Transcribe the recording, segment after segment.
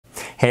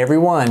Hey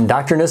everyone,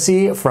 Dr.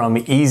 Nuesse from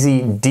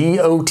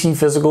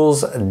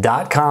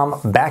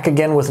EasyDOTphysicals.com back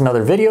again with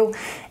another video,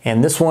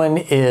 and this one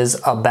is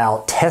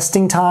about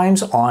testing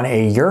times on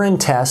a urine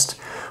test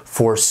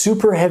for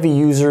super heavy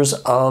users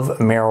of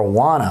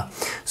marijuana.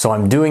 So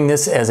I'm doing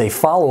this as a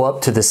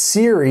follow-up to the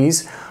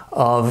series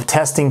of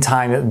testing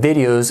time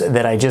videos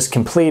that I just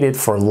completed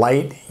for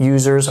light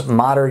users,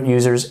 moderate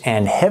users,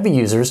 and heavy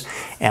users.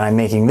 And I'm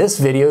making this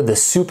video the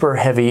super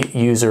heavy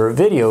user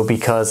video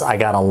because I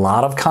got a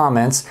lot of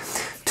comments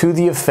to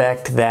the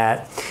effect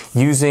that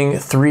using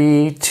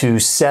 3 to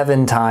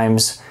 7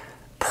 times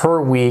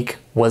per week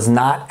was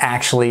not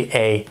actually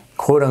a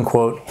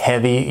quote-unquote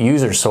heavy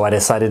user. So I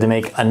decided to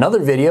make another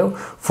video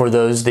for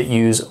those that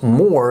use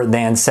more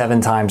than 7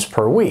 times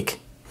per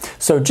week.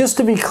 So just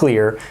to be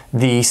clear,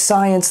 the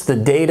science, the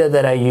data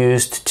that I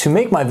used to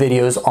make my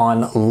videos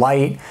on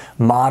light,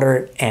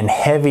 moderate, and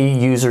heavy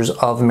users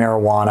of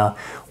marijuana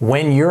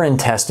when urine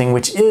testing,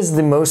 which is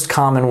the most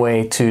common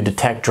way to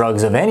detect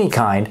drugs of any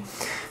kind,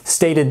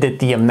 stated that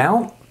the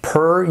amount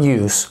per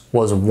use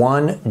was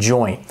 1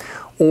 joint,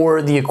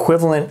 or the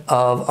equivalent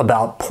of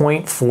about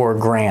 0.4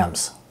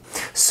 grams.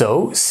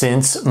 So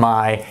since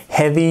my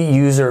heavy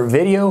user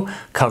video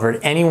covered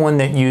anyone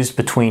that used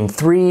between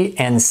 3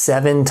 and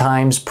 7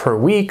 times per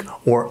week,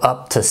 or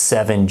up to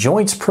 7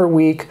 joints per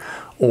week,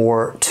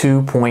 or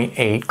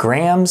 2.8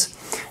 grams,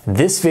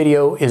 this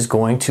video is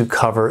going to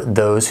cover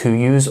those who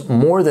use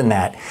more than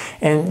that.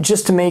 And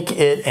just to make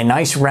it a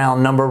nice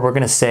round number, we're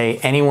going to say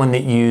anyone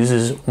that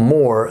uses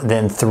more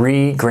than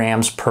 3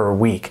 grams per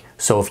week.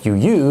 So if you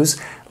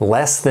use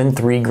less than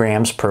 3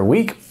 grams per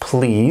week,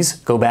 please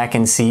go back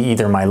and see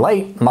either my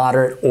light,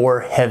 moderate,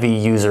 or heavy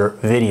user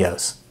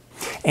videos.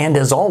 And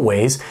as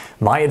always,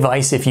 my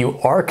advice if you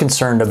are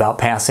concerned about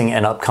passing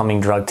an upcoming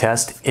drug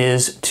test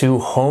is to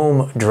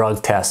home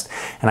drug test.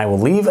 And I will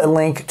leave a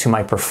link to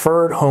my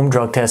preferred home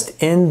drug test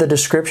in the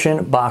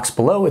description box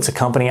below. It's a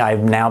company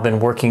I've now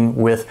been working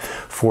with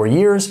for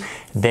years.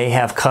 They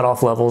have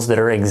cutoff levels that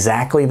are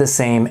exactly the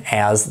same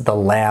as the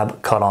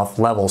lab cutoff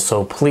levels.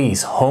 So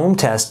please home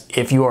test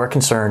if you are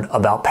concerned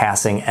about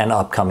passing an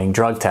upcoming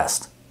drug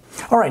test.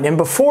 All right, and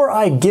before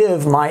I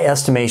give my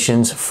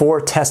estimations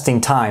for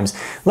testing times,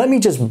 let me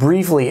just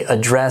briefly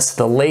address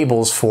the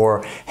labels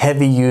for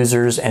heavy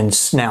users and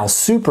now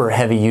super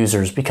heavy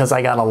users, because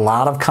I got a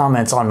lot of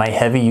comments on my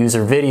heavy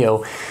user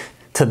video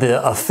to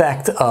the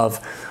effect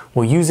of,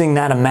 well, using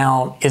that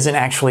amount isn't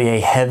actually a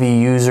heavy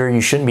user. You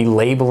shouldn't be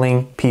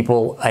labeling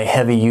people a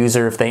heavy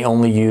user if they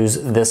only use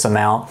this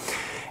amount.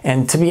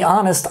 And to be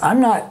honest, I'm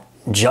not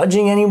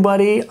judging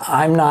anybody.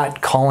 I'm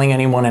not calling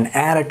anyone an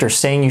addict or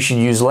saying you should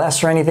use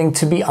less or anything.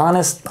 To be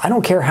honest, I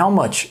don't care how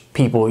much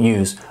people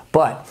use,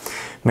 but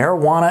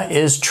marijuana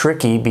is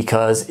tricky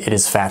because it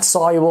is fat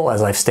soluble,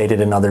 as I've stated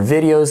in other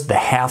videos. The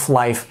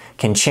half-life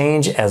can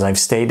change, as I've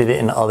stated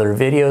in other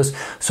videos.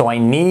 So I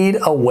need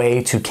a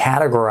way to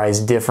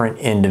categorize different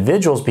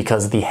individuals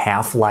because the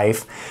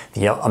half-life,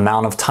 the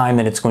amount of time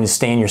that it's going to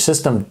stay in your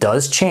system,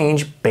 does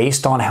change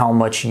based on how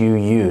much you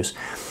use.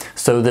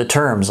 So the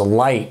terms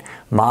light,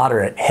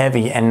 moderate,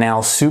 heavy, and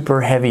now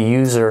super heavy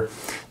user,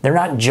 they're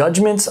not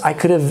judgments. I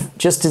could have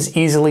just as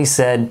easily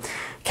said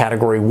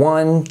category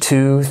 1,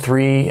 2,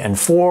 3, and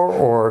 4,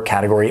 or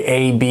category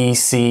A, B,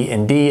 C,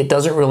 and D. It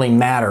doesn't really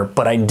matter,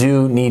 but I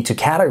do need to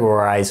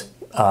categorize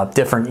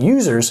different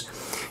users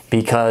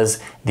because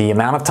the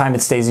amount of time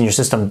it stays in your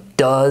system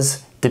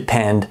does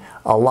depend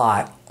a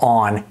lot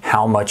on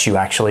how much you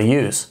actually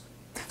use.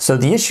 So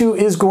the issue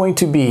is going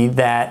to be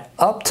that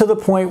up to the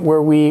point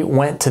where we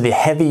went to the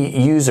heavy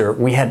user,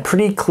 we had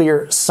pretty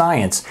clear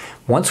science.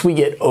 Once we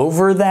get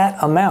over that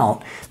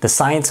amount, the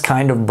science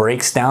kind of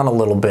breaks down a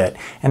little bit.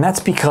 And that's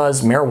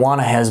because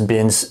marijuana has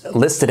been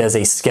listed as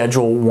a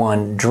Schedule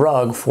I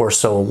drug for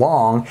so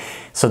long,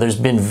 so there's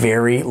been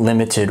very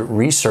limited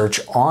research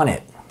on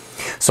it.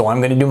 So I'm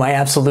going to do my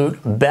absolute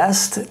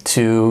best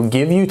to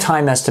give you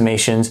time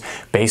estimations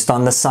based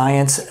on the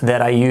science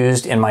that I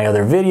used in my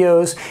other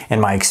videos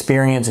and my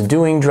experience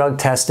doing drug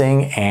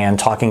testing and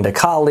talking to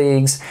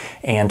colleagues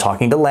and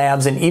talking to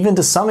labs, and even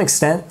to some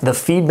extent the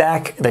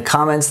feedback, the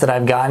comments that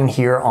I've gotten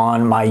here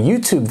on my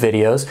YouTube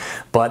videos.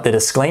 But the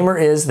disclaimer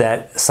is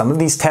that some of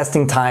these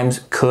testing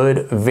times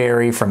could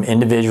vary from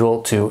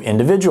individual to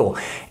individual.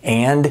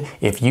 And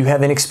if you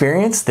have an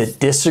experience that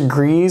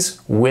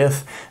disagrees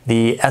with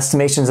the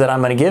estimations that I'm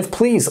going to give,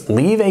 please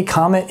leave a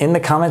comment in the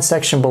comment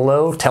section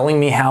below telling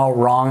me how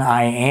wrong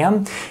I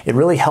am. It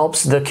really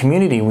helps the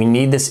community. We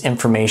need this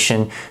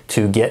information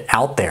to get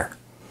out there.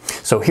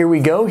 So here we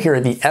go. Here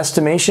are the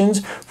estimations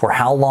for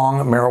how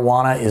long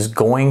marijuana is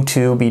going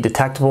to be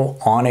detectable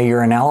on a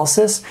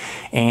urinalysis.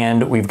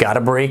 And we've got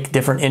to break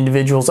different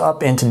individuals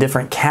up into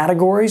different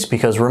categories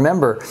because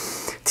remember,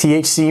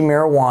 THC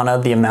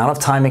marijuana, the amount of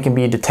time it can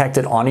be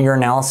detected on a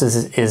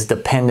urinalysis is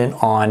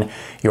dependent on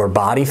your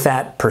body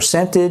fat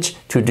percentage,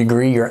 to a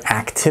degree your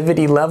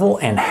activity level,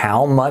 and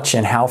how much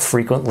and how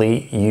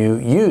frequently you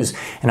use.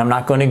 And I'm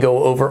not going to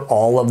go over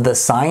all of the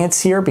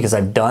science here because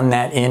I've done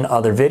that in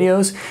other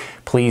videos.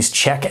 Please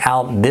check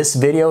out this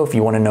video if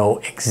you want to know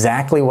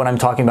exactly what I'm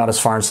talking about as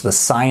far as the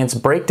science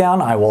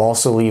breakdown. I will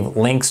also leave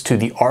links to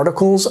the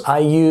articles I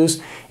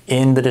use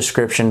in the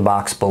description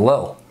box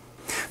below.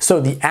 So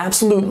the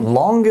absolute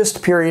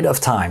longest period of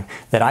time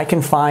that I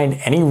can find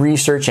any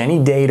research,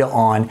 any data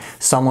on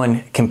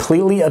someone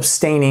completely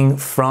abstaining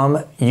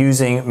from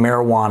using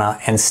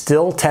marijuana and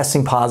still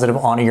testing positive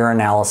on a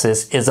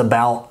urinalysis is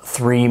about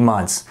 3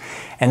 months.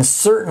 And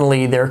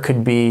certainly there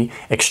could be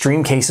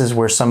extreme cases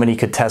where somebody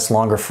could test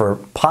longer for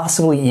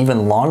possibly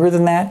even longer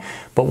than that.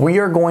 But we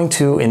are going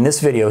to, in this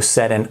video,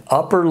 set an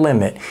upper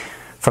limit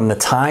from the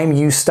time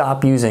you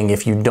stop using.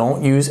 If you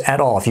don't use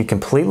at all, if you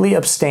completely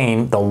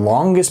abstain, the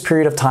longest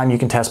period of time you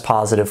can test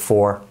positive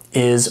for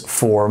is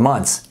 4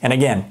 months. And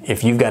again,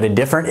 if you've got a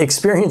different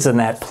experience than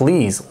that,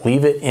 please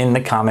leave it in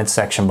the comments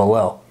section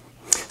below.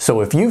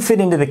 So if you fit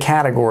into the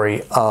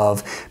category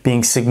of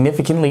being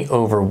significantly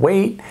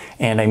overweight,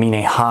 and I mean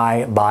a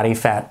high body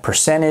fat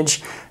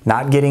percentage,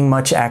 not getting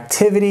much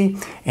activity,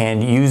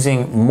 and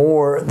using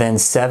more than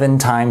 7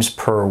 times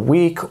per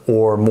week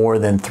or more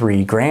than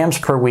 3 grams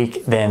per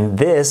week, then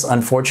this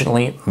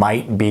unfortunately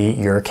might be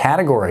your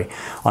category.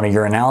 On a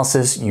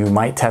urinalysis, you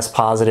might test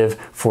positive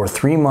for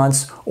 3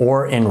 months,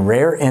 or in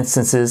rare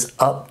instances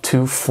up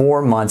to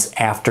 4 months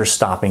after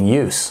stopping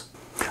use.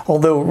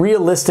 Although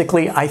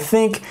realistically, I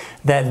think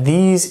that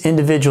these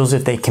individuals,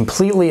 if they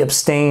completely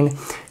abstain,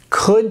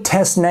 could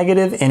test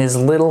negative in as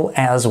little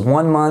as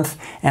 1 month,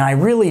 and I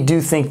really do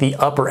think the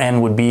upper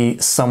end would be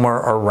somewhere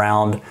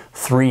around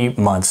 3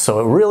 months.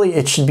 So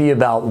it should be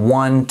about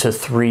 1 to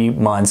 3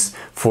 months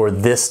for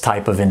this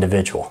type of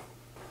individual.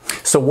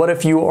 So what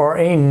if you are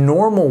a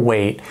normal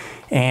weight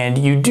and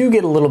you do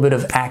get a little bit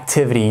of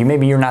activity?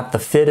 Maybe you're not the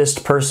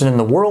fittest person in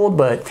the world,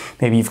 but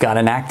maybe you've got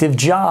an active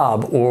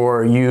job,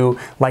 or you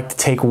like to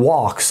take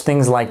walks,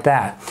 things like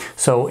that.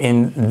 So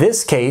in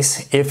this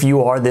case, if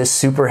you are this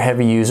super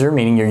heavy user,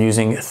 meaning you're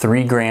using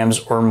 3 grams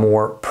or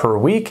more per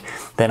week,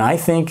 then I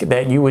think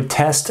that you would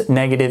test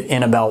negative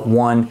in about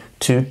 1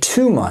 to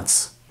 2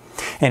 months.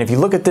 And if you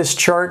look at this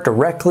chart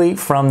directly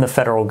from the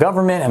federal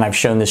government, and I've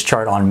shown this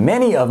chart on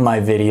many of my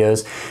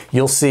videos,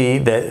 you'll see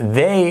that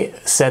they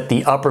set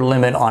the upper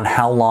limit on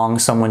how long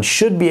someone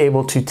should be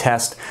able to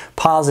test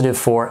positive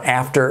for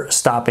after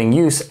stopping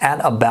use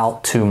at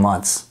about 2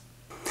 months.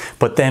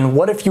 But then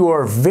what if you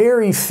are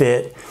very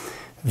fit,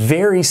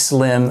 very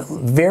slim,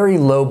 very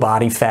low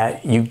body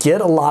fat, you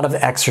get a lot of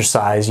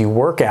exercise, you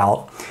work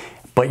out,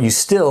 but you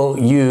still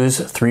use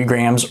 3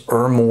 grams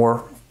or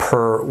more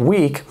per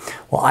week?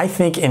 Well, I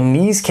think in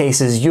these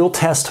cases you'll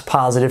test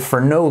positive for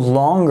no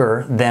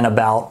longer than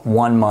about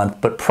 1 month,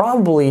 but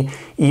probably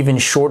even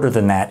shorter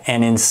than that.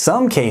 And in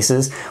some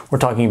cases, we're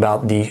talking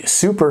about the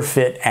super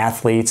fit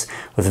athletes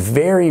with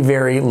very,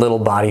 very little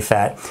body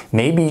fat,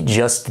 maybe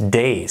just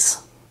days.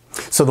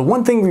 So the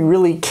one thing we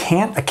really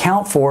can't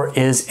account for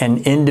is an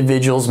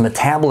individual's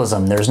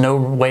metabolism. There's no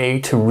way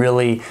to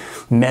really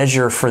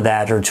measure for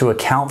that or to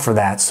account for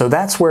that. So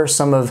that's where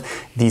some of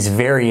these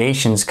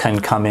variations can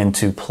come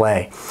into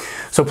play.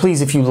 So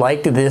please, if you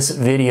liked this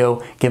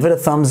video, give it a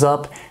thumbs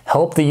up,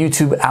 help the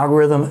YouTube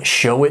algorithm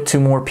show it to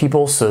more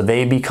people so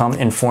they become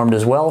informed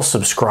as well.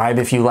 Subscribe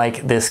if you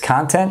like this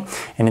content.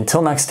 And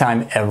until next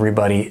time,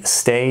 everybody,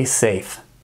 stay safe.